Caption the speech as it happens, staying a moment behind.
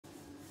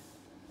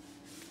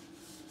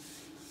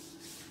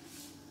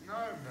No,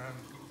 man.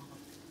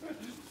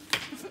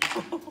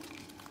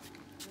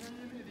 You're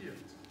an idiot.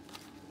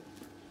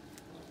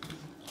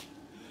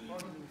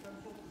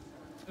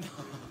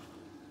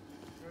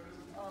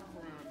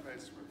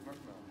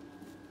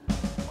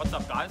 What's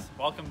up, guys?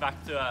 Welcome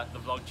back to the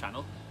vlog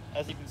channel.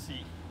 As you can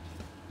see,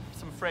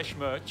 some fresh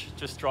merch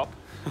just dropped.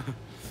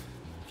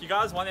 If you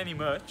guys want any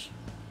merch,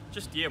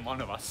 just DM one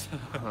of us.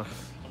 I'm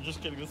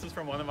just kidding, this is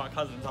from one of our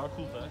cousins. How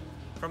cool though.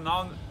 From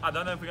now on, I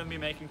don't know if we're going to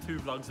be making 2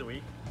 vlogs a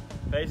week.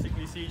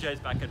 Basically, CJ's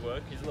back at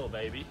work, he's a little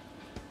baby.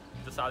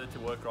 Decided to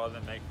work rather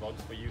than make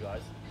vlogs for you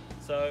guys.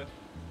 So,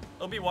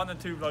 it'll be 1 or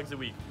 2 vlogs a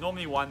week.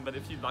 Normally 1, but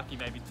if you're lucky,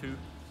 maybe 2.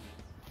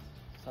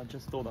 So I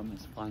just thought on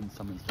this fine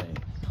summer's day,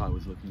 car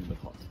was looking a bit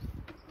hot.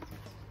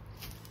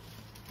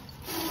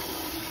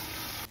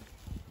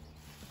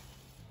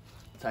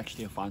 It's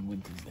actually a fine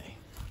winter's day.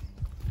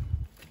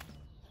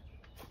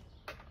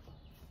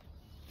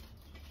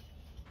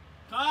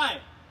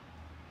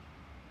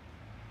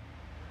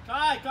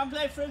 Kai, come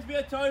play frisbee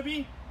with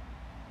Toby.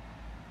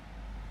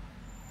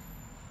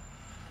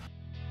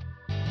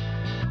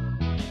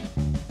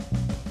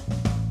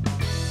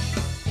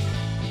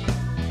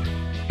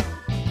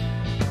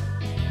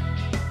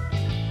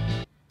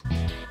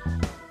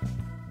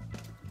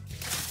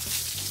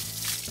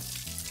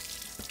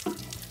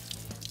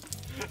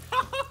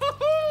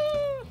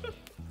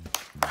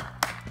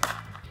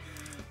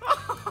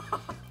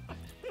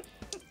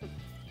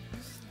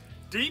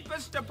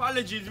 Deepest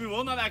apologies, we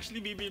will not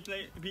actually be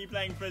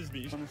playing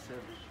frisbee.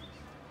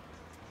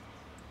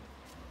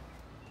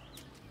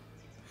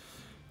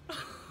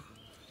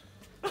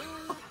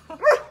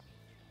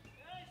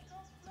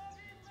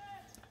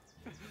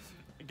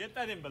 Get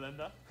that in,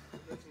 Belinda.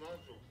 That's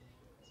Nigel.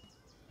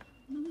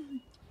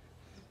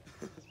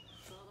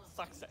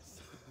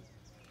 Success.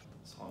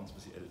 So Harlan's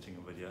busy editing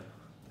a video.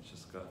 Let's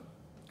just go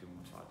give him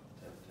a try at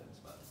the table tennis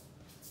bat.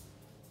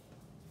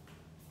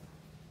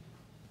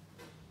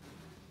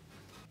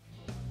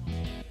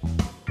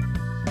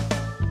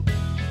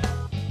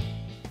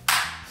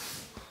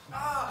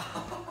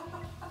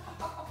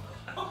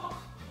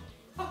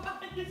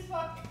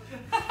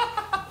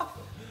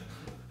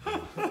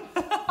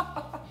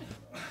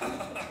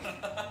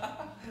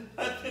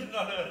 That did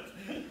not hurt.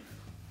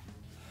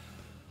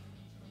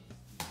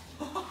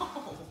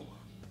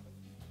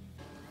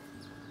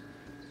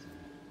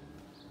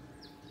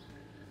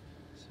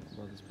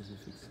 Brother's busy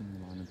fixing the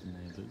line of the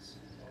neighbours.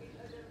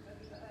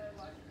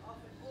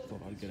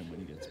 Thought I'd get him when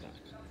he gets back.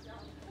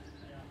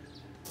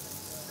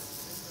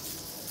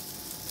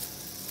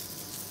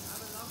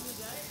 Have a lovely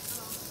day.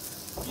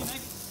 See you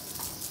next.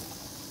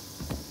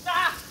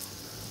 Ah!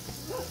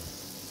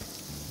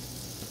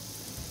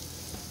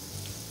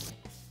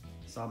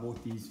 So I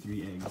bought these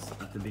 3 eggs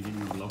at the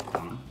beginning of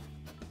lockdown. I'm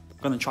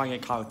gonna try and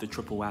get Kai with the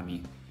triple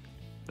whammy.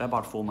 They're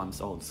about 4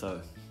 months old,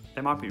 so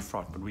they might be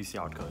fraught, but we see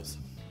how it goes.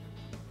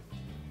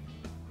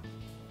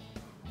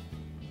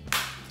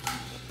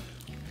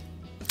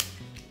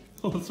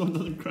 Oh, this one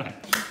doesn't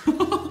crack.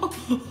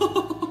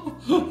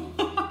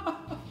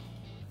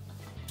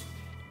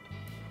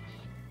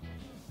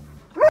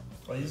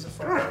 Well, these are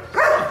from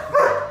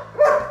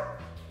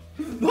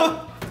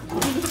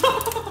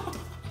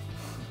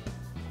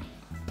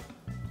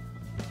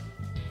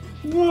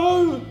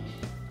No!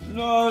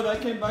 No,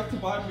 that came back to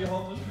bite me,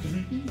 Harlan.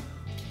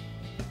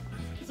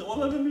 It's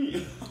all over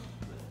me.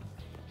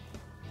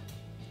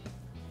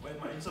 Wait,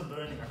 my eggs are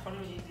burning. I can't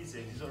even eat these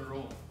eggs. These are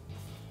raw.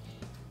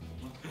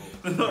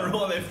 They're not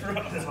raw, they're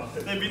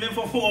frozen. They've been there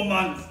for 4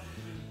 months.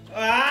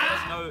 Let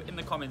us know in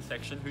the comment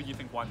section who do you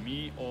think won,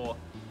 me or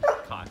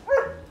Kai.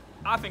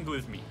 I think it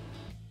was me.